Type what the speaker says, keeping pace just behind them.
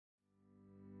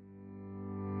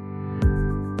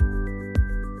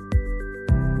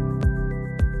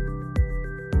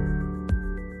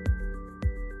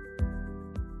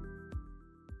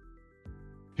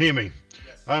hear me?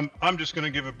 Yes. I'm just going to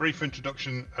give a brief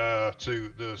introduction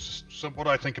to what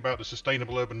I think about the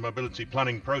sustainable urban mobility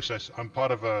planning process. I'm part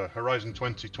of a Horizon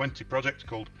 2020 project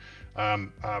called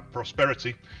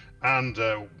Prosperity, and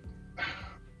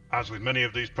as with many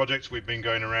of these projects, we've been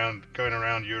going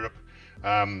around Europe,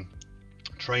 um,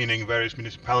 training various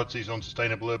municipalities on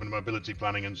sustainable urban mobility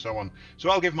planning and so on.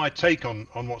 So I'll give my take on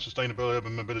what sustainable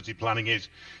urban mobility planning is,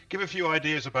 give a few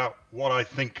ideas about what I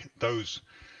think those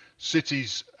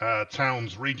cities,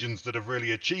 towns, regions that have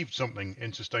really achieved something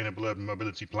in sustainable urban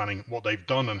mobility planning, what they've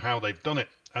done and how they've done it,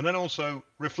 and then also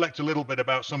reflect a little bit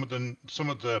about some of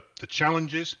the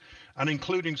challenges, and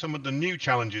including some of the new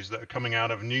challenges that are coming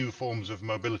out of new forms of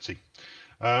mobility.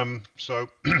 So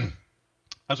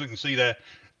as we can see there,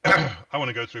 I want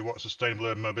to go through what sustainable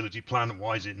urban mobility plan,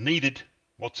 why is it needed,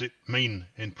 what's it mean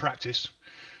in practice,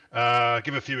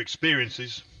 give a few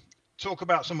experiences, talk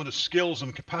about some of the skills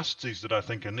and capacities that I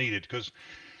think are needed, because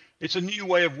it's a new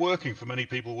way of working for many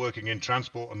people working in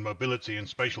transport and mobility and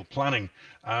spatial planning,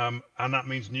 and that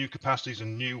means new capacities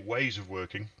and new ways of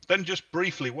working. Then just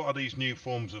briefly, what are these new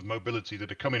forms of mobility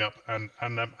that are coming up, and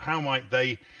how might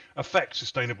they affect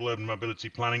sustainable urban mobility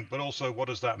planning, but also what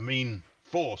does that mean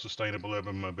for sustainable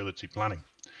urban mobility planning?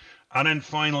 And then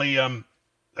finally,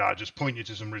 just point you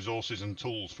to some resources and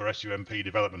tools for SUMP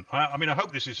development. I mean, I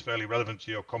hope this is fairly relevant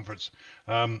to your conference,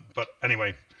 but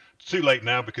anyway, it's too late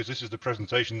now because this is the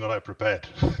presentation that I prepared.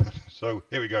 So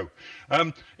here we go.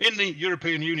 In the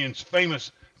European Union's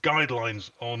famous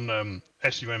guidelines on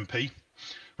SUMP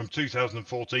from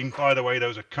 2014, by the way,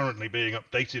 those are currently being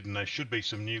updated, and there should be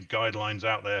some new guidelines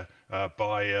out there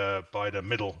by the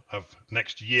middle of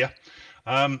next year.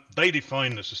 They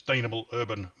define the Sustainable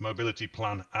Urban Mobility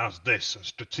Plan as this: a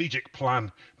strategic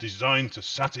plan designed to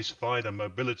satisfy the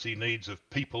mobility needs of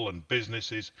people and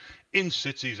businesses in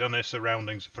cities and their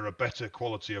surroundings for a better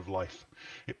quality of life.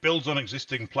 It builds on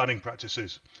existing planning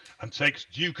practices and takes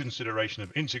due consideration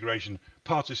of integration,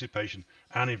 participation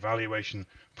and evaluation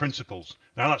principles.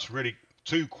 Now that's really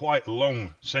two quite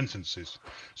long sentences.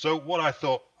 So what I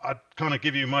thought, I'd kind of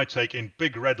give you my take in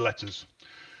big red letters.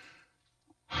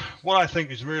 What I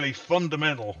think is really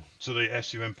fundamental to the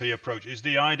SUMP approach is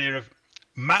the idea of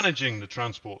managing the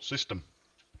transport system.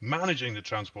 Managing the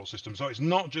transport system. So it's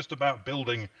not just about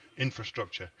building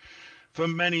infrastructure. For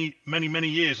many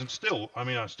years, and still, I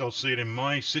mean, I still see it in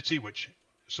my city, which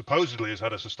supposedly has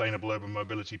had a sustainable urban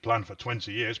mobility plan for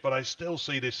 20 years, but I still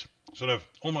see this sort of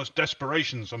almost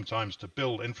desperation sometimes to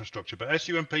build infrastructure. But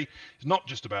SUMP is not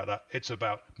just about that. It's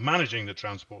about managing the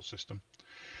transport system.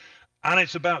 And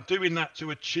it's about doing that to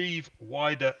achieve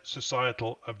wider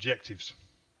societal objectives.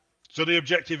 So the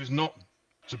objective is not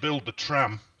to build the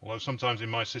tram, although sometimes in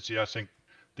my city I think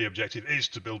the objective is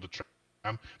to build the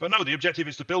tram. But no, the objective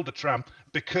is to build the tram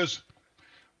because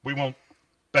we want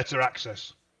better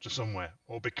access to somewhere,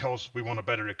 or because we want a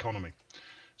better economy.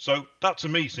 So that to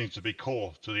me seems to be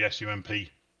core to the SUMP.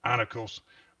 And of course,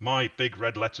 my big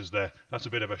red letters there, that's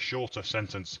a bit of a shorter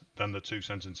sentence than the two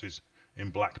sentences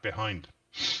in black behind.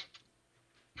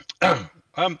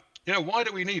 You know, why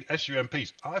do we need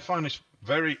SUMPs? I find this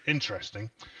very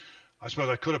interesting. I suppose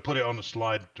I could have put it on the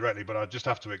slide directly, but I just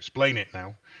have to explain it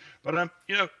now. But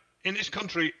you know, in this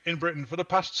country, in Britain, for the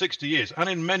past 60 years, and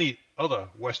in many other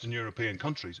Western European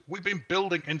countries, we've been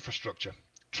building infrastructure,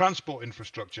 transport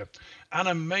infrastructure, and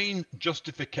a main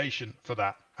justification for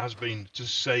that has been to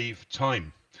save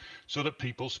time, so that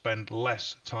people spend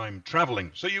less time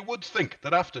traveling. So you would think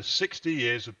that after 60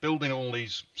 years of building all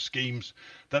these schemes,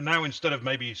 that now instead of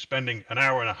maybe spending an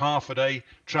hour and a half a day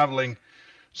traveling,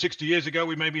 60 years ago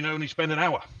we maybe only spend an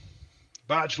hour.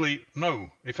 But actually,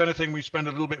 no. If anything, we spend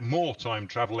a little bit more time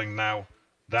traveling now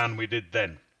than we did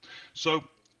then. So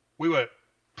we were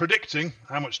predicting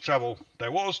how much travel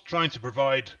there was, trying to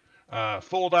provide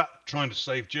for that, trying to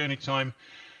save journey time.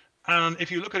 And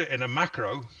if you look at it in a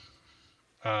macro,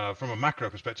 from a macro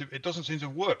perspective, it doesn't seem to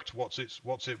have worked. What's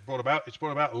it brought about? It's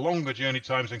brought about longer journey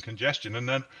times and congestion, and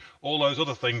then all those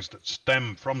other things that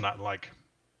stem from that, like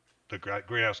the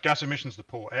greenhouse gas emissions, the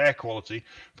poor air quality,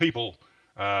 people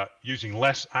using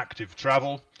less active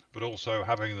travel, but also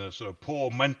having the sort of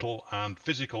poor mental and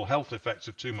physical health effects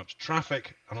of too much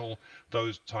traffic and all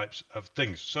those types of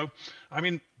things. So, I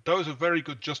mean, those are very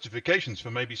good justifications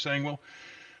for maybe saying, well,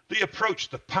 the approach,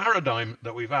 the paradigm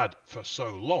that we've had for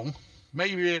so long,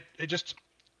 maybe it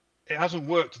hasn't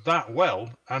worked that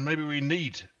well, and maybe we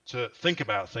need to think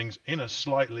about things in a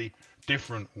slightly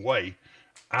different way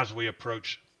as we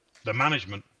approach the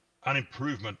management and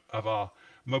improvement of our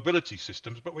mobility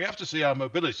systems. But we have to see our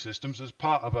mobility systems as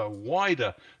part of a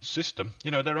wider system.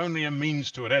 You know, they're only a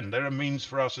means to an end. They're a means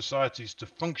for our societies to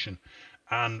function.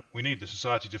 and we need the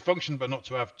society to function, but not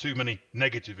to have too many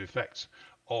negative effects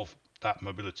of that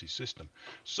mobility system.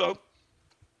 So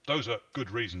those are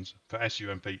good reasons for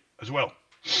SUMP as well.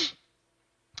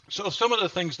 So some of the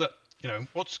things that,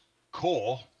 what's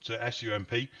core to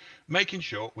SUMP, making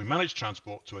sure we manage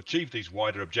transport to achieve these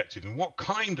wider objectives. And what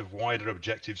kind of wider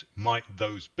objectives might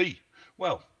those be?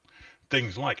 Well,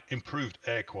 things like improved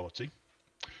air quality,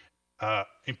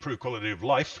 improved quality of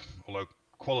life, although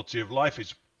quality of life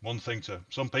is one thing to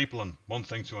some people and one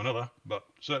thing to another, but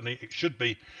certainly it should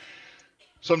be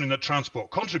something that transport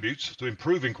contributes to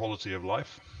improving quality of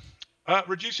life.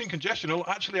 Reducing congestion. Well,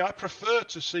 actually, I prefer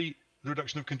to see the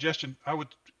reduction of congestion. I would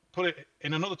put it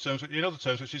in other terms,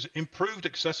 which is improved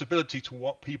accessibility to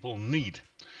what people need,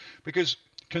 because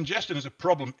congestion is a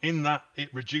problem in that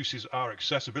it reduces our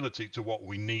accessibility to what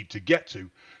we need to get to.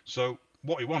 So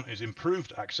what we want is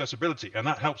improved accessibility, and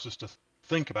that helps us to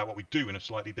think about what we do in a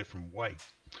slightly different way.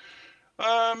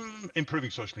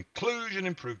 Improving social inclusion,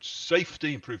 improved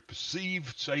safety, improved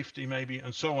perceived safety maybe,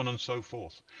 and so on and so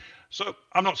forth. So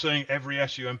I'm not saying every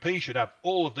SUMP should have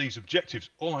all of these objectives.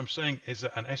 All I'm saying is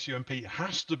that an SUMP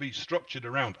has to be structured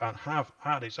around and have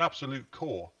at its absolute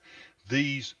core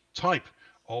these type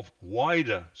of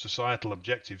wider societal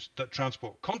objectives that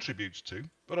transport contributes to,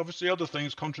 but obviously other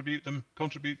things contribute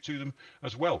to them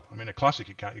as well. I mean, a classic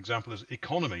example is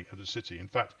economy of the city. In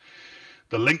fact,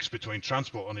 the links between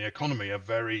transport and the economy are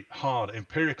very hard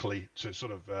empirically to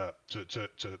sort of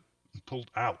to pull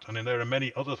out. And then there are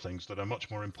many other things that are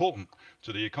much more important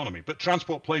to the economy. But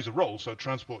transport plays a role, so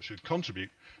transport should contribute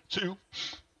to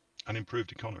an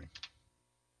improved economy.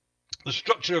 The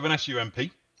structure of an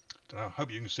SUMP. I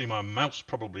hope you can see my mouse.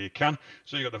 Probably you can.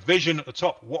 So you've got the vision at the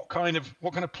top. What kind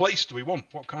of place do we want?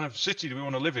 What kind of city do we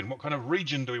want to live in? What kind of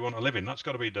region do we want to live in? That's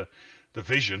got to be the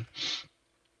vision.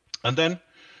 And then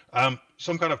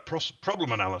some kind of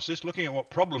problem analysis, looking at what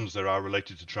problems there are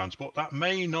related to transport. That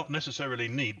may not necessarily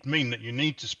mean that you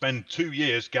need to spend 2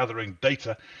 years gathering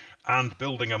data and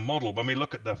building a model. When we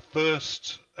look at the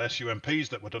first SUMPs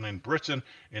that were done in Britain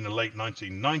in the late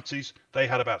 1990s, they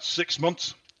had about 6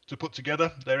 months to put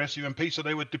together their SUMP, so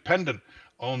they were dependent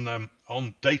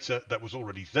on data that was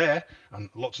already there, and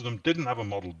lots of them didn't have a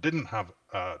model, didn't have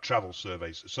travel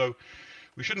surveys. So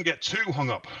we shouldn't get too hung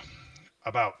up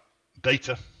about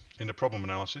data in the problem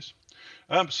analysis.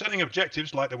 Setting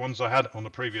objectives like the ones I had on the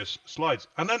previous slides.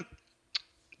 And then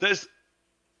there's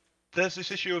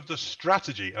this issue of the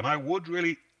strategy, and I would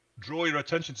really draw your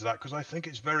attention to that because I think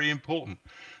it's very important.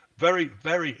 Very,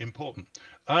 very important.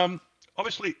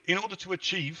 Obviously, in order to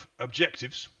achieve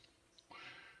objectives,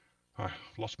 I've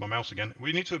lost my mouse again.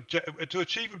 We need to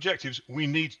achieve objectives, we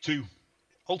need to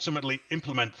ultimately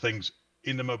implement things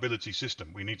in the mobility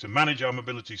system. We need to manage our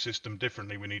mobility system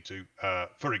differently. We need to,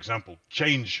 for example,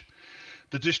 change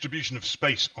the distribution of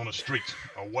space on a street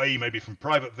away maybe from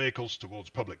private vehicles towards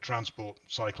public transport,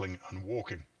 cycling and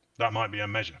walking. That might be a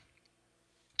measure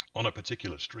on a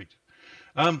particular street.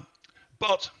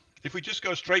 But if we just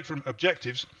go straight from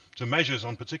objectives to measures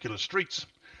on particular streets,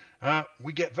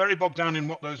 we get very bogged down in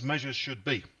what those measures should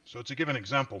be. So to give an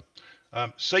example,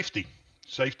 safety,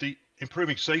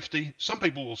 improving safety. Some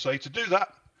people will say to do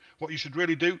that, what you should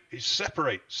really do is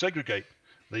segregate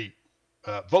the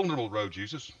vulnerable road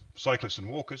users, cyclists and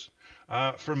walkers,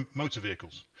 from motor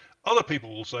vehicles. Other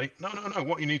people will say, no,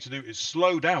 what you need to do is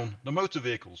slow down the motor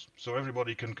vehicles so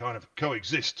everybody can kind of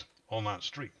coexist on that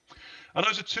street. And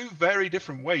those are two very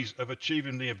different ways of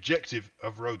achieving the objective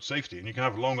of road safety. And you can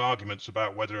have long arguments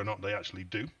about whether or not they actually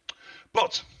do.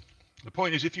 But the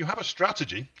point is, if you have a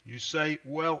strategy, you say,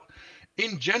 well,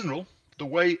 in general, the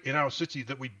way in our city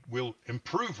that we will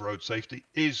improve road safety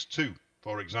is to,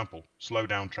 for example, slow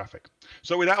down traffic.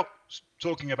 So without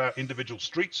talking about individual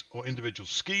streets or individual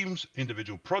schemes,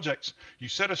 individual projects, you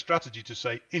set a strategy to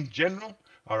say, in general,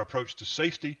 our approach to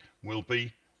safety will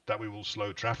be that we will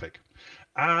slow traffic.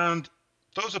 And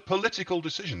those are political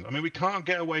decisions. I mean, we can't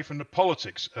get away from the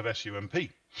politics of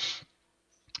SUMP.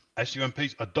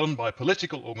 SUMPs are done by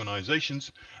political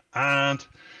organizations, and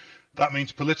that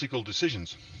means political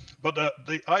decisions. But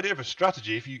the idea of a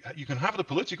strategy, if you can have the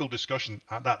political discussion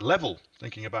at that level,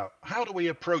 thinking about how do we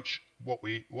approach what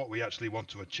we actually want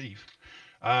to achieve,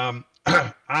 and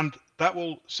that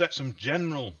will set some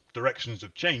general directions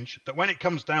of change, that when it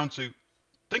comes down to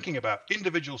thinking about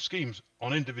individual schemes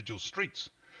on individual streets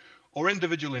or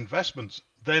individual investments,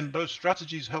 then those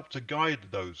strategies help to guide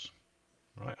those.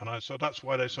 Right, and so that's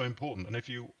why they're so important. And if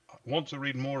you want to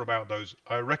read more about those,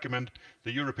 I recommend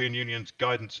the European Union's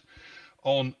guidance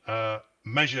on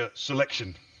measure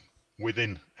selection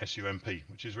within SUMP,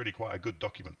 which is really quite a good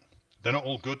document. They're not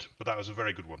all good, but that was a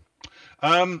very good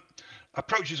one.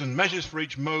 Approaches and measures for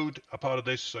each mode are part of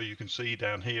this. So you can see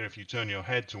down here, if you turn your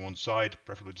head to one side,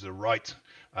 preferably to the right,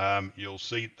 you'll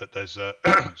see that there's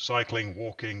cycling,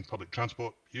 walking, public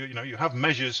transport. You have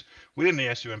measures within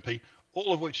the SUMP,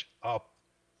 all of which are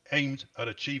aimed at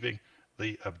achieving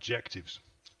the objectives.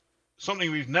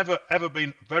 Something we've never ever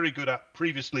been very good at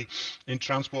previously in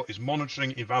transport is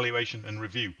monitoring, evaluation and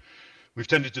review. We've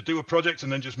tended to do a project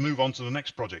and then just move on to the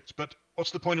next project. But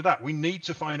what's the point of that? We need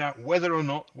to find out whether or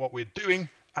not what we're doing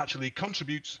actually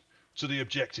contributes to the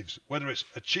objectives, whether it's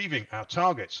achieving our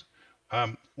targets,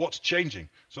 what's changing.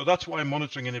 So that's why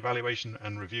monitoring and evaluation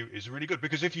and review is really good,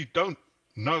 because if you don't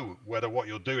know whether what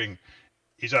you're doing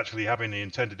is actually having the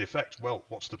intended effect, well,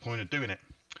 what's the point of doing it?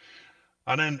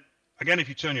 And then again, if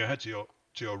you turn your head to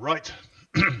your right,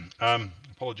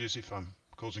 apologies if I'm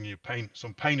causing you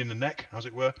some pain in the neck, as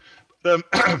it were.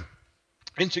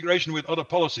 Integration with other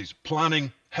policies,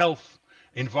 planning, health,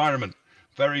 environment,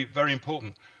 very, very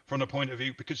important from the point of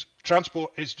view, because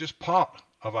transport is just part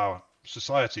of our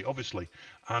society, obviously,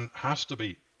 and has to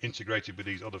be integrated with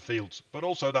these other fields. But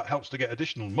also that helps to get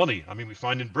additional money. I mean, we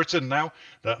find in Britain now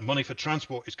that money for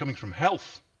transport is coming from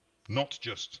health, not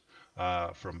just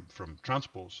from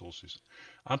transport sources.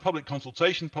 And public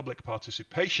consultation, public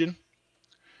participation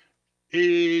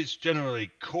is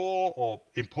generally core or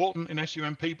important in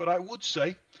SUMP, but I would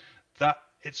say that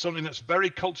it's something that's very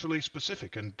culturally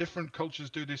specific, and different cultures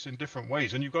do this in different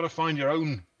ways, and you've got to find your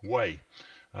own way.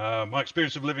 My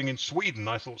experience of living in Sweden,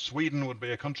 I thought Sweden would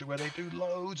be a country where they do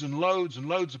loads and loads and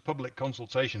loads of public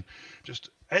consultation,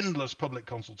 just endless public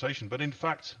consultation, but in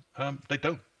fact they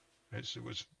don't. It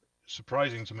was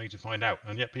surprising to me to find out,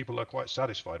 and yet people are quite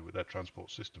satisfied with their transport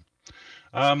system.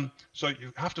 So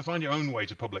you have to find your own way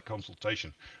to public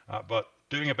consultation, but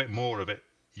doing a bit more of it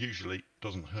usually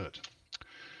doesn't hurt.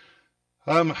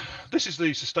 This is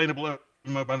the Sustainable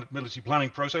Mobility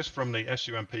Planning process from the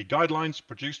SUMP guidelines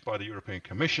produced by the European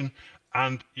Commission,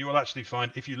 and you will actually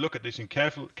find, if you look at this in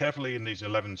carefully in these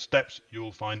 11 steps, you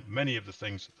will find many of the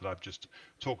things that I've just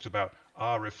talked about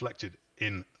are reflected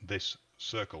in this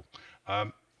circle.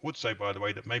 Would say, by the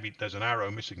way, that maybe there's an arrow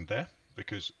missing there,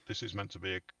 because this is meant to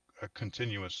be a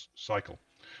continuous cycle.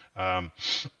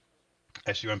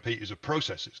 SUMP is a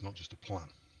process, it's not just a plan.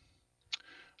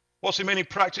 What's it mean in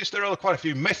practice? There are quite a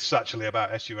few myths actually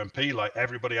about SUMP, like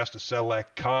everybody has to sell their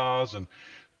cars, and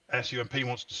SUMP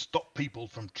wants to stop people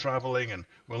from traveling, and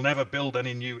we'll never build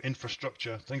any new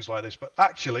infrastructure, things like this. But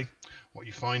actually, what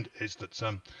you find is that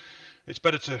it's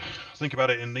better to think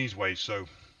about it in these ways. So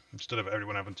instead of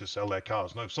everyone having to sell their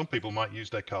cars, no, some people might use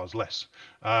their cars less,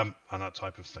 and that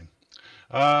type of thing.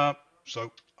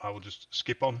 So I will just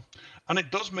skip on. And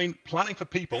it does mean planning for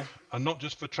people and not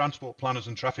just for transport planners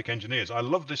and traffic engineers. I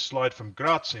love this slide from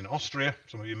Graz in Austria.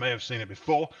 Some of you may have seen it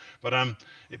before, but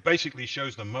it basically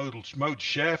shows the mode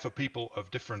share for people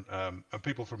of different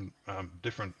from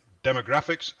different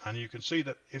demographics, and you can see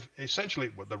that if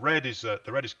essentially what the red is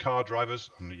car drivers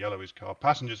and the yellow is car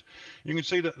passengers. You can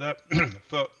see that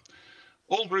for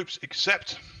all groups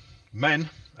except men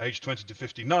aged 20 to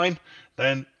 59,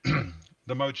 then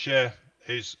the mode share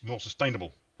is more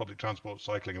sustainable, public transport,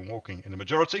 cycling and walking in the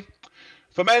majority.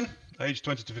 For men aged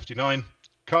 20 to 59,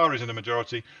 car is in the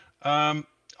majority.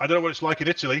 I don't know what it's like in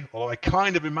Italy, although I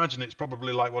kind of imagine it's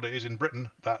probably like what it is in Britain,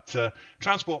 that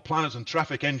transport planners and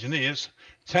traffic engineers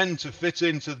tend to fit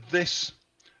into this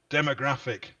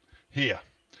demographic here.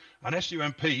 And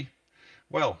SUMP,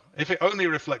 well, if it only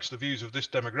reflects the views of this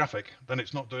demographic, then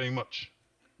it's not doing much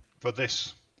for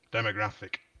this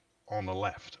demographic on the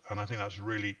left. And I think that's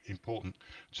really important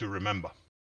to remember.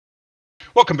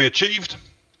 What can be achieved?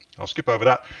 I'll skip over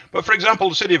that. But for example,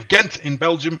 the city of Ghent in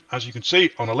Belgium, as you can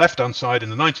see on the left-hand side in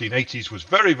the 1980s, was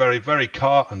very, very, very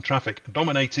car and traffic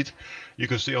dominated. You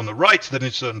can see on the right that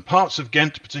in certain parts of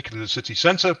Ghent, particularly the city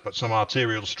centre, but some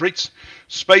arterial streets,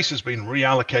 space has been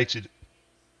reallocated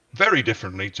very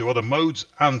differently to other modes,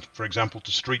 and for example to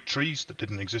street trees that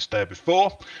didn't exist there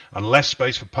before, and less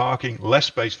space for parking, less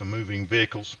space for moving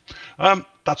vehicles.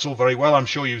 That's all very well. I'm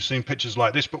sure you've seen pictures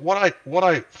like this, but what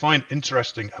I find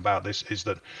interesting about this is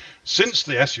that since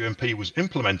the SUMP was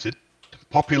implemented,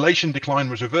 population decline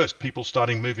was reversed, people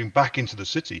starting moving back into the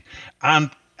city,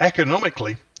 and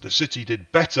economically the city did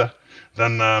better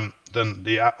than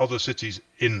the other cities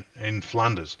in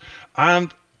Flanders.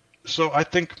 And so I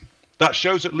think that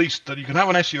shows at least that you can have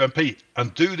an SUMP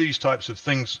and do these types of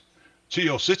things to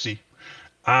your city,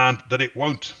 and that it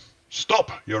won't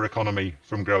stop your economy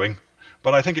from growing.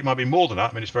 But I think it might be more than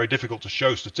that. I mean, it's very difficult to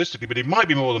show statistically, but it might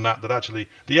be more than that, that actually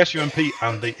the SUMP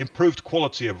and the improved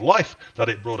quality of life that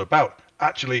it brought about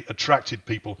actually attracted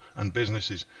people and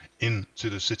businesses into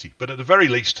the city. But at the very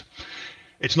least,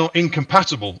 it's not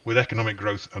incompatible with economic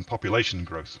growth and population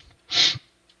growth.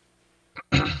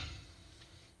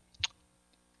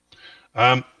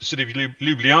 City of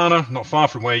Ljubljana, not far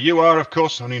from where you are, of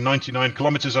course, only 99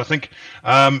 kilometers, I think.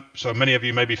 So many of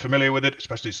you may be familiar with it,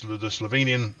 especially the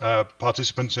Slovenian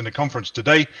participants in the conference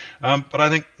today. But I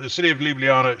think the city of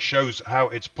Ljubljana shows how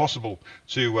it's possible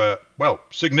to,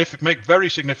 make very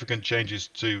significant changes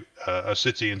to a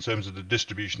city in terms of the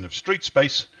distribution of street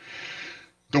space,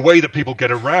 the way that people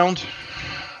get around,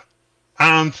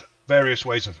 and various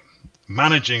ways of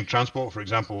managing transport. For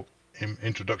example,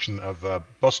 introduction of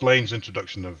bus lanes,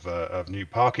 introduction of new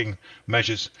parking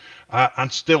measures,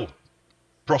 and still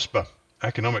prosper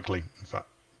economically. In fact,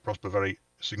 prosper very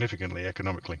significantly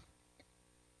economically.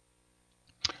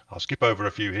 I'll skip over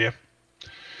a few here.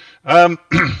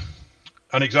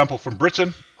 An example from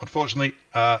Britain, unfortunately,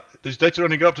 this data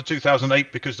only got up to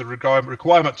 2008 because the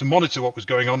requirement to monitor what was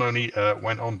going on only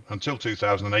went on until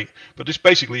 2008. But this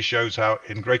basically shows how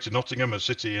in Greater Nottingham, a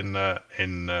city in the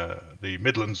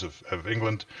Midlands of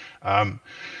England,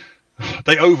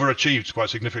 they overachieved quite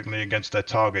significantly against their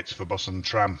targets for bus and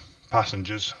tram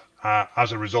passengers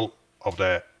as a result of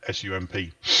their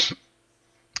SUMP.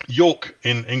 York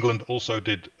in England also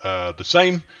did the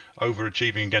same,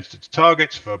 overachieving against its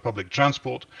targets for public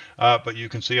transport. But you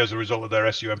can see as a result of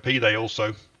their SUMP,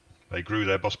 they grew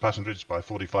their bus passengers by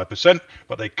 45%,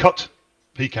 but they cut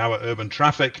peak hour urban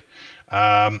traffic.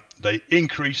 They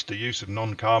increased the use of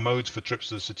non-car modes for trips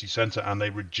to the city centre, and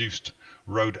they reduced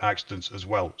road accidents as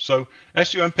well. So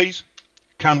SUMPs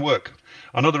can work.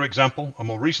 Another example, a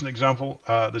more recent example,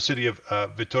 the city of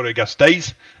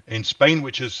Vitoria-Gasteiz in Spain,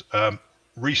 which has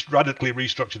radically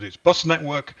restructured its bus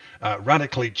network,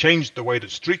 radically changed the way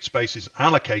that street space is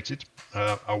allocated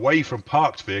away from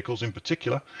parked vehicles in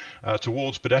particular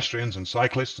towards pedestrians and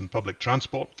cyclists and public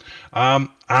transport, and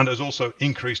has also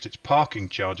increased its parking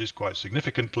charges quite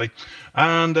significantly.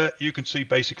 And you can see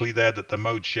basically there that the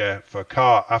mode share for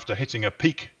car, after hitting a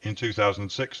peak in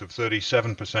 2006 of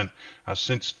 37%, has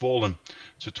since fallen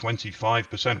to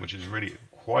 25%, which is really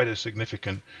quite a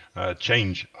significant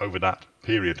change over that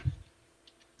period.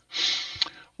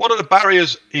 What are the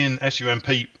barriers in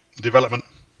SUMP development?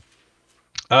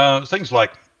 Things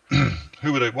like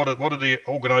what are the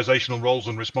organizational roles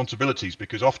and responsibilities?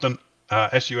 Because often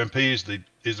SUMP is the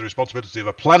responsibility of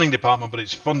a planning department, but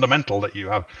it's fundamental that you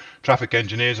have traffic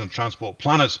engineers and transport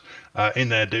planners in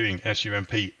there doing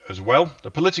SUMP as well.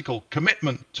 The political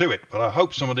commitment to it, but I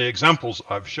hope some of the examples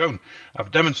I've shown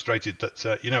have demonstrated that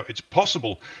it's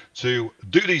possible to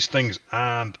do these things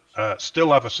and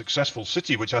still have a successful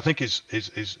city, which I think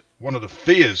is one of the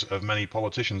fears of many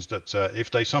politicians, that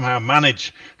if they somehow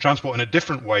manage transport in a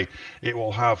different way, it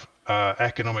will have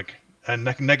economic and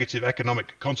negative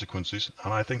economic consequences.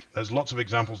 And I think there's lots of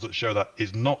examples that show that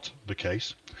is not the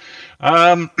case.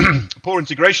 Poor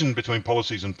integration between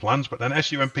policies and plans, but then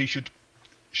SUMP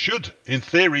should in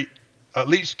theory at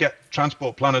least get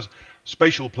transport planners,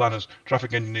 spatial planners,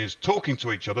 traffic engineers talking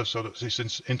to each other so that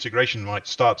this integration might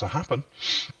start to happen.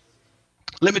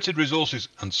 Limited resources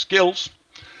and skills.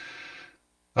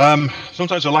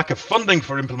 Sometimes a lack of funding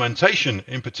for implementation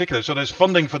in particular. So there's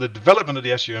funding for the development of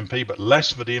the SUMP, but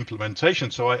less for the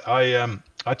implementation. So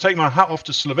I take my hat off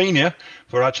to Slovenia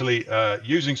for actually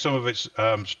using some of its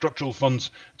structural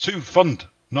funds to fund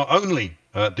not only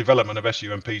development of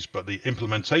SUMPs, but the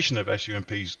implementation of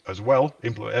SUMPs as well,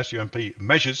 SUMP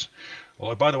measures.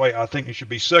 Although, by the way, I think you should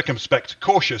be circumspect,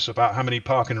 cautious about how many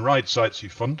park and ride sites you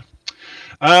fund.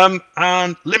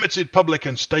 And limited public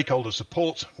and stakeholder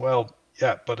support. Well,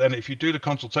 yeah, but then if you do the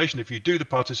consultation, if you do the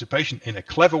participation in a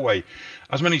clever way,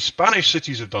 as many Spanish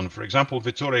cities have done, for example,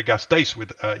 Vitoria-Gasteiz,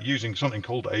 with using something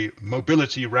called a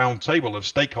mobility roundtable of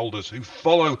stakeholders who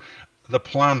follow the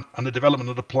plan and the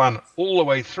development of the plan all the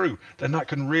way through, then that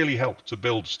can really help to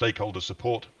build stakeholder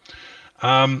support.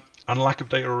 And lack of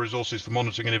data or resources for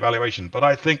monitoring and evaluation. But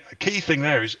I think a key thing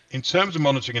there is, in terms of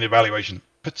monitoring and evaluation,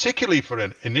 particularly for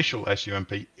an initial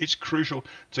SUMP, it's crucial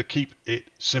to keep it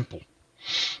simple.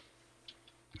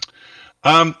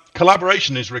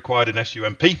 Collaboration is required in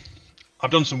SUMP.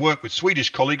 I've done some work with Swedish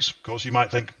colleagues. Of course, you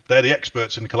might think they're the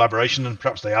experts in collaboration, and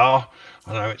perhaps they are.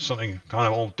 I know it's something kind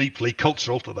of all deeply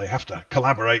cultural that they have to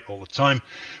collaborate all the time.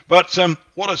 But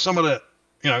what are some of the,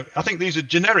 I think these are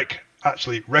generic,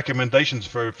 actually, recommendations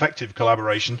for effective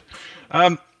collaboration.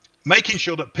 Making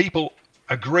sure that people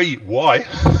agree why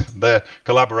they're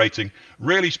collaborating,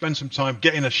 really spend some time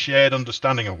getting a shared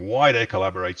understanding of why they're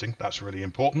collaborating. That's really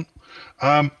important.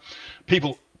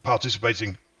 People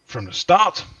participating from the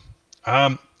start,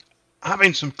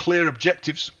 having some clear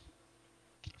objectives,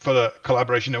 for the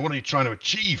collaboration? What are you trying to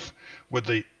achieve with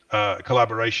the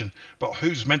collaboration? But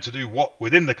who's meant to do what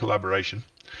within the collaboration?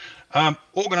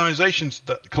 Organizations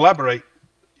that collaborate,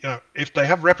 if they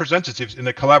have representatives in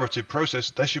the collaborative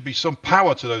process, there should be some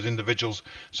power to those individuals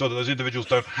so that those individuals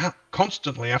don't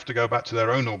constantly have to go back to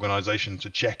their own organization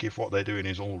to check if what they're doing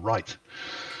is all right.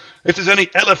 If there's any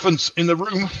elephants in the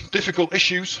room, difficult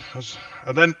issues,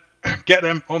 then get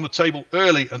them on the table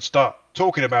early and start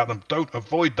talking about them. Don't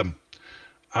avoid them.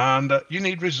 And you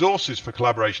need resources for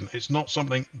collaboration. It's not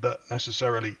something that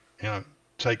necessarily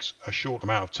takes a short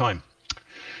amount of time.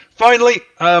 Finally,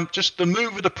 just the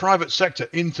move of the private sector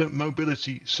into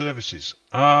mobility services.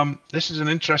 This is an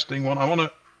interesting one. I'm on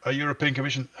a European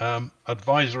Commission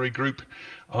advisory group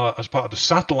as part of the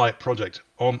satellite project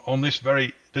on this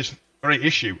very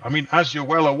issue. I mean, as you're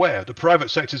well aware, the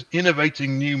private sector is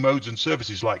innovating new modes and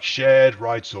services like shared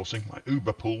ride sourcing, like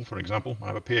Uber Pool, for example. I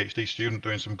have a PhD student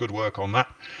doing some good work on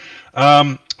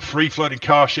that. Free floating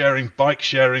car sharing, bike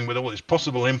sharing with all its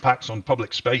possible impacts on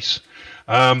public space.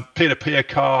 Peer-to-peer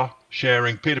car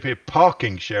sharing, peer-to-peer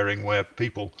parking sharing, where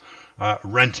people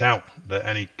rent out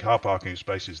any car parking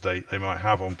spaces they might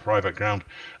have on private ground.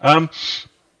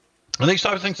 And these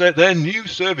types of things, they're new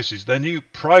services, they're new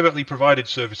privately provided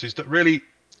services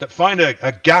that find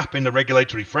a gap in the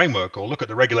regulatory framework, or look at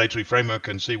the regulatory framework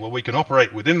and see, well, we can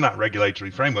operate within that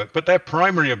regulatory framework, but their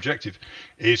primary objective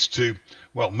is to,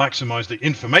 well, maximize the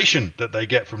information that they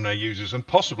get from their users and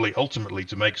possibly ultimately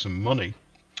to make some money.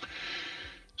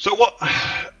 So what,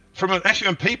 from an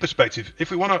SUMP perspective,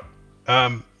 if we want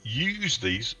to use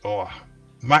these or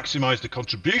maximize the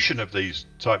contribution of these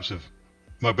types of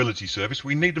mobility service,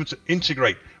 we need them to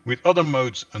integrate with other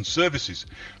modes and services.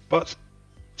 But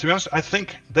to be honest, I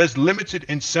think there's limited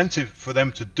incentive for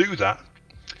them to do that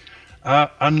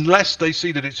unless they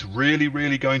see that it's really,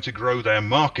 really going to grow their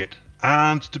market.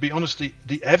 And to be honest,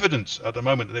 the evidence at the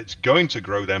moment that it's going to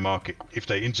grow their market if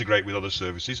they integrate with other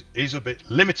services is a bit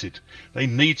limited. They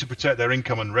need to protect their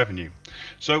income and revenue.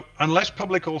 So unless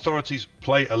public authorities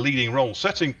play a leading role,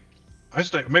 setting,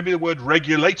 maybe the word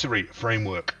regulatory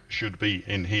framework should be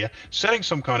in here, setting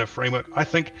some kind of framework, I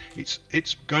think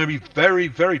it's going to be very,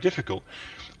 very difficult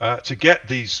to get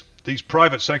these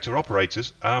private sector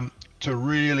operators to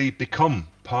really become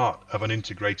part of an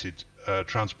integrated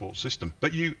transport system,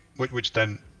 but which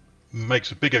then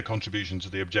makes a bigger contribution to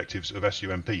the objectives of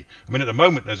SUMP. I mean, at the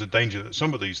moment, there's a danger that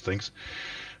some of these things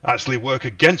actually work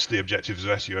against the objectives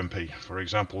of SUMP. For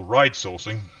example, ride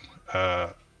sourcing,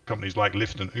 companies like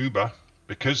Lyft and Uber,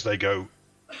 because they go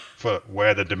for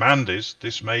where the demand is,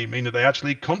 this may mean that they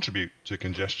actually contribute to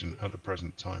congestion at the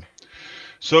present time.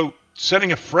 So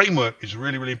setting a framework is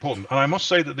really, really important. And I must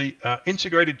say that the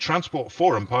Integrated Transport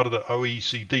Forum, part of the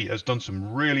OECD, has done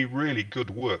some really, really good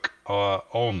work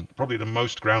on probably the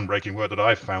most groundbreaking work that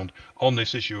I've found on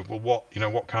this issue of, well,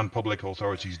 what can public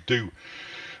authorities do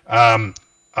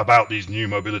about these new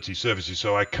mobility services.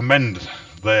 So I commend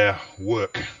their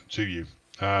work to you.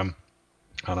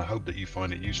 And I hope that you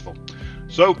find it useful.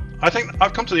 So I think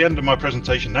I've come to the end of my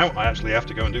presentation now. I actually have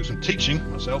to go and do some teaching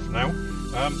myself now.